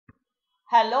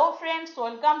Hello friends,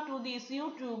 welcome to this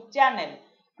YouTube channel.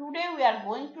 Today we are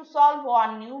going to solve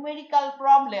one numerical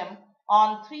problem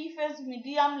on three-phase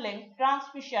medium length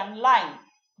transmission line.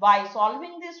 By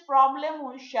solving this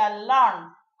problem, we shall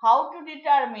learn how to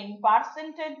determine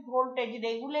percentage voltage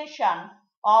regulation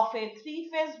of a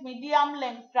three-phase medium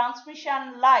length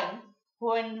transmission line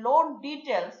when load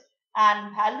details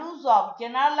and values of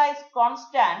generalized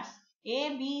constants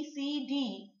A, B, C,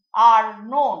 D are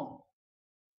known.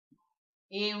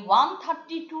 A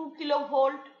 132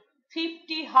 kilovolt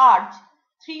 50 Hz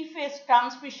three-phase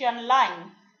transmission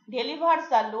line delivers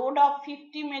a load of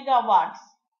 50 megawatts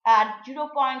at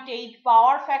 0.8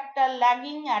 power factor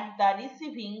lagging at the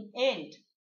receiving end.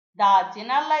 The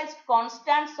generalized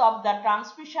constants of the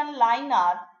transmission line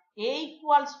are A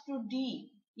equals to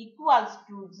D equals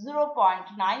to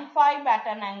 0.95 at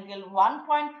an angle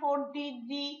 1.4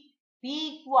 degree,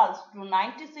 B equals to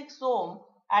 96 ohm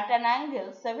at an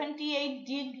angle 78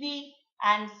 degree,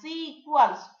 and C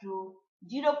equals to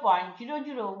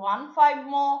 0.0015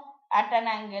 mho at an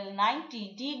angle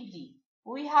 90 degree.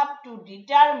 We have to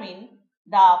determine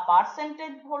the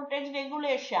percentage voltage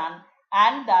regulation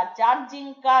and the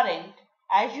charging current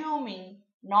assuming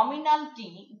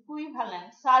nominality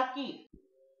equivalent circuit.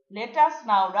 Let us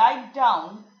now write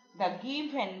down the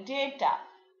given data.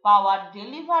 Power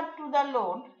delivered to the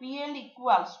load PL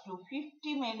equals to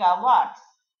 50 megawatts,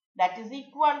 that is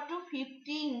equal to 50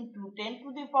 into 10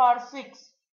 to the power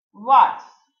 6 watts.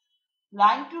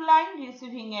 Line to line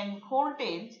receiving end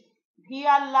voltage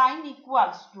VR line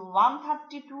equals to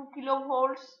 132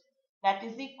 kilovolts, that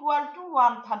is equal to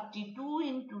 132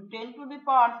 into 10 to the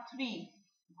power 3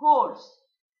 volts.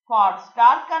 For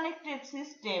star connected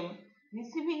system,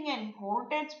 receiving end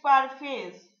voltage per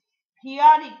phase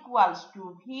VR equals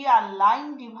to VR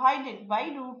line divided by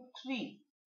root 3,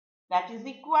 that is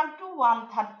equal to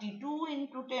 132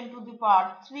 into 10 to the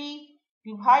power 3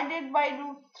 divided by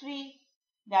root 3,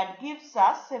 that gives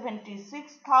us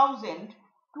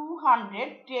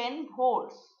 76,210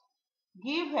 volts.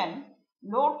 Given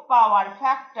load power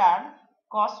factor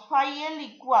cos phi L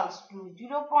equals to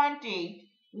 0.8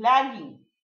 lagging.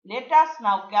 Let us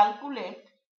now calculate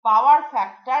power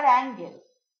factor angle.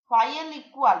 Phi L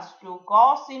equals to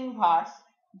cos inverse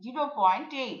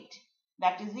 0.8,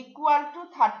 that is equal to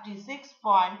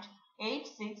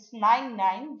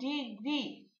 36.8699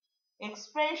 degree.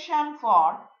 Expression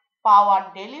for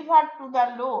power delivered to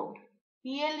the load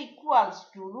PL equals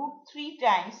to root 3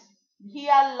 times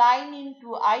VR line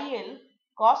into IL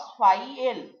cos phi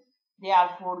L.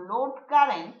 Therefore, load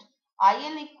current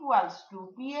IL equals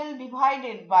to PL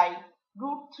divided by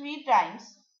root 3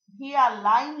 times VR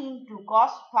line into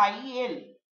cos phi L.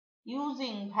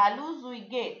 Using values we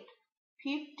get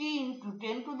 50 into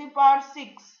 10 to the power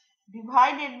 6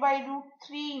 divided by root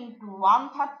 3 into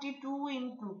 132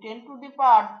 into 10 to the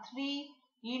power 3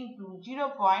 into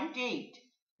 0.8,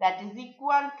 that is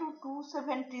equal to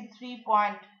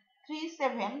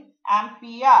 273.37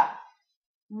 ampere.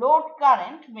 Load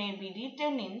current may be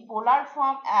written in polar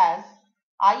form as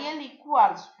IL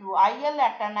equals to IL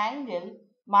at an angle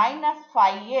minus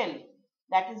phi L,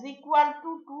 that is equal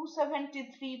to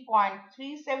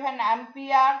 273.37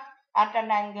 ampere at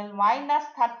an angle minus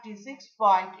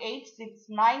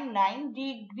 36.8699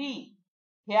 degree.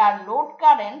 Here load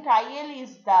current IL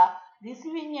is the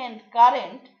receiving end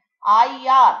current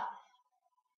IR.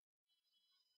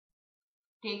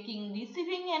 Taking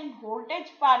receiving end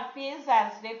voltage per phase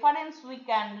as reference, we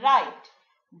can write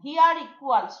VR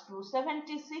equals to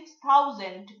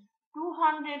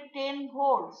 76,210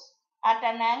 volts at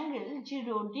an angle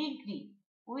 0 degree.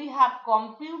 We have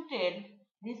computed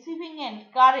receiving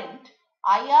end current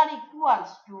IR equals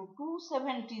to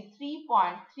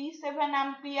 273.37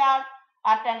 ampere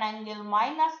at an angle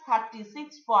minus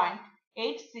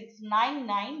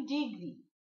 36.8699 degree.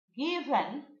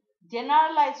 Given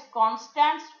generalized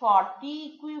constants for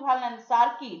T equivalent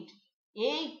circuit,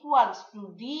 A equals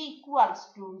to D equals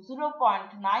to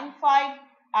 0.95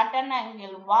 at an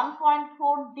angle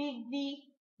 1.4 degree,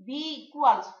 B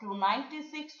equals to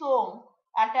 96 ohm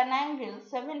at an angle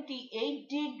 78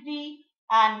 degree,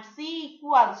 and C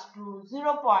equals to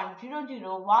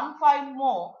 0.0015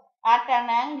 mho at an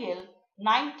angle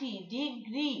 90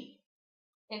 degree.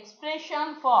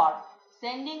 Expression for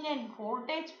sending end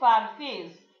voltage per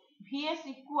phase Vs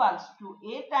equals to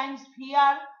A times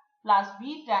VR plus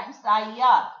B times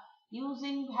IR.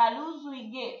 Using values we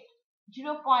get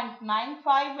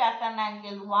 0.95 at an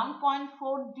angle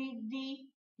 1.4 degree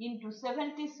into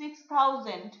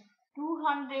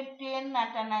 76,210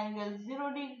 at an angle 0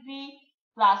 degree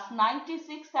plus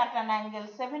 96 at an angle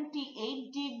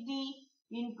 78 degree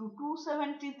into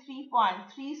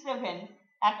 273.37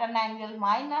 at an angle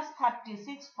minus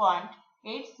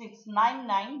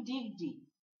 36.8699 degree.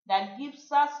 That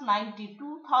gives us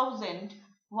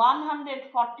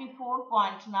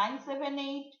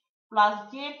 92,144.978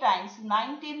 plus J times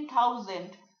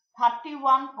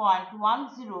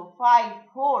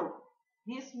 19,031.105 volt.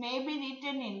 This may be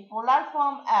written in polar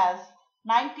form as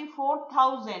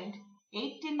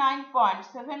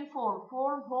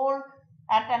 94,089.744 volt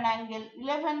at an angle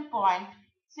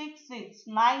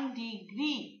 11.669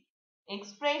 degree.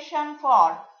 Expression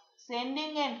for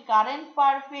sending end current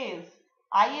per phase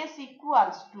Is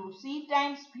equals to C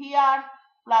times VR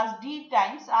plus D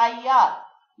times IR.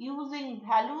 Using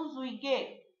values we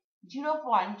get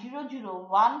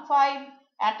 0.0015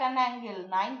 at an angle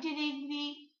 90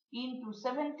 degree into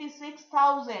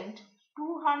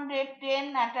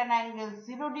 76,210 at an angle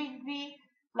 0 degree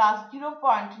plus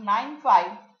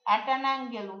 0.95 at an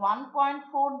angle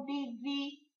 1.4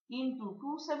 degree into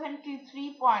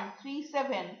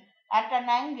 273.37 at an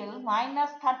angle minus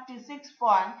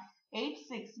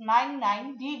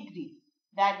 36.8699 degree.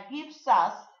 That gives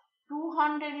us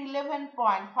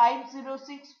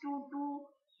 211.50622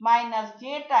 minus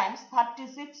J times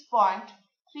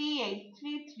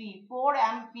 36.38334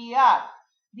 ampere.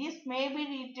 This may be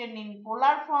written in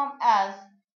polar form as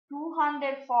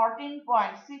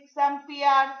 214.6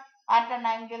 ampere at an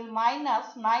angle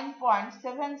minus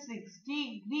 9.76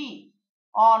 degree.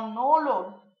 On no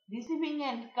load, receiving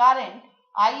end current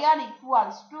IR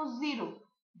equals to 0.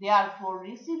 Therefore,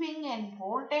 receiving end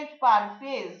voltage per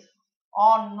phase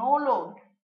on no load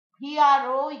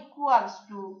VRO equals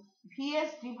to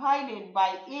Vs divided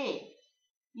by A.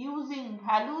 Using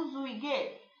values we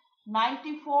get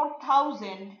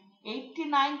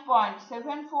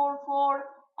 94,089.744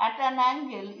 at an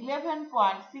angle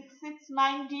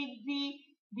 11.669 degree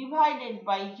divided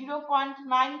by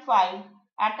 0.95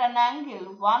 at an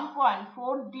angle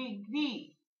 1.4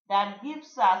 degree. That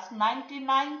gives us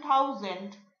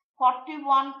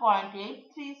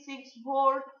 99,041.836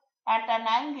 volt at an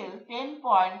angle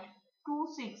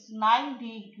 10.269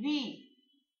 degree.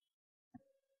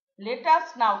 Let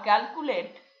us now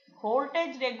calculate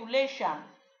voltage regulation,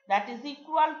 that is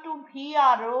equal to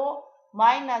VRO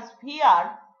minus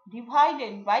VR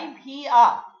divided by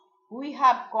VR. We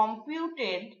have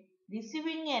computed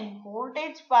receiving end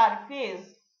voltage per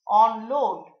phase on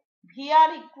load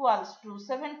VR equals to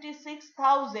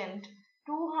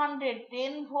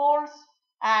 76,210 volts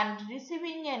and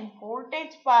receiving end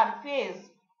voltage per phase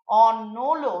on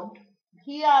no load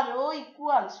VRO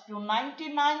equals to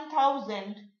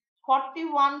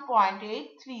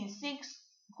 99,041.836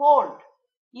 volt.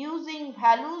 Using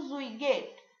values we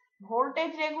get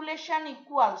voltage regulation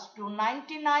equals to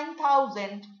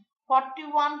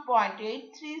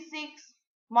 99,041.836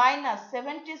 minus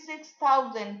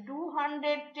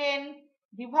 76,210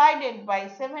 divided by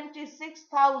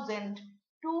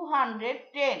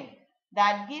 76,210.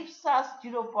 That gives us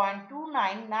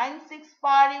 0.2996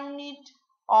 per unit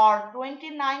or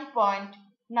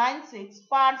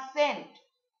 29.96%.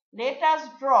 Let us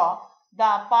draw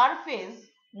the per phase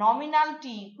nominal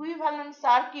T equivalent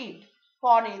circuit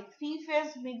for a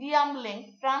three-phase medium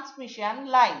length transmission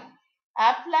line.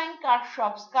 Applying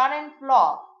Kirchhoff's current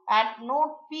law at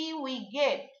node P, we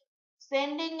get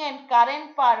sending end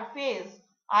current per phase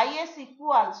Is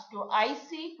equals to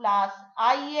Ic plus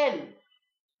IL.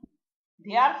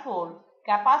 Therefore,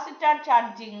 capacitor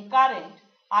charging current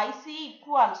Ic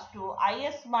equals to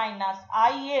Is minus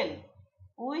IL.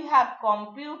 We have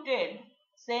computed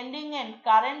sending end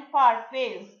current per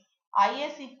phase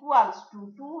Is equals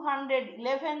to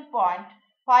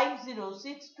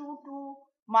 211.50622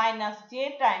 minus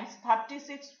J times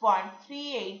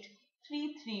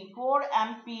 36.38334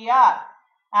 ampere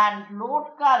and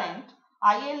load current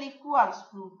IL equals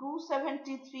to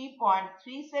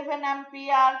 273.37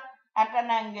 ampere at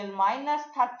an angle minus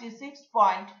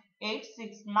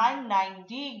 36.8699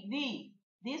 degree.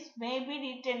 This may be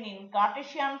written in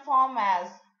Cartesian form as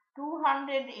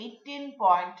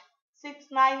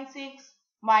 218.696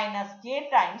 minus J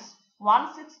times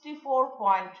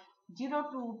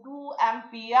 164.022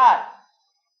 ampere.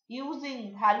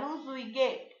 Using values we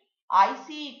get Ic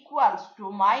equals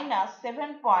to minus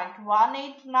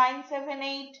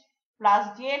 7.18978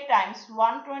 plus J times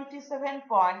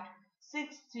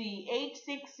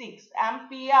 127.63866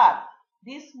 ampere.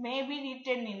 This may be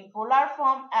written in polar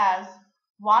form as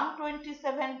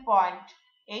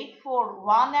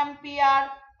 127.841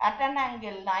 ampere at an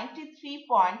angle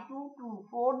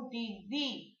 93.224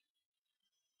 degree.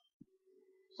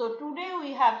 So today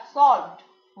we have solved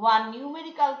one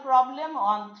numerical problem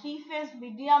on three-phase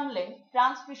medium length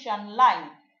transmission line.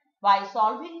 By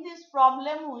solving this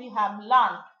problem, we have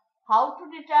learned how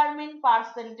to determine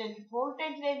percentage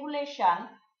voltage regulation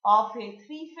of a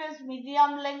three-phase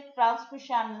medium length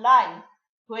transmission line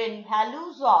when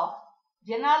values of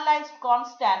generalized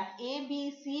constant A,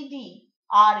 B, C, D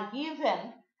are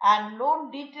given and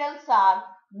load details are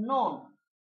known.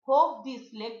 Hope this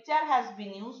lecture has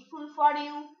been useful for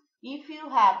you. If you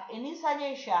have any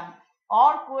suggestion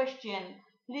or question,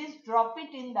 please drop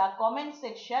it in the comment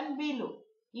section below.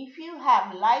 If you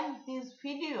have liked this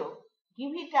video,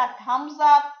 give it a thumbs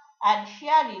up and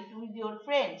share it with your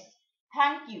friends.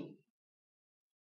 Thank you.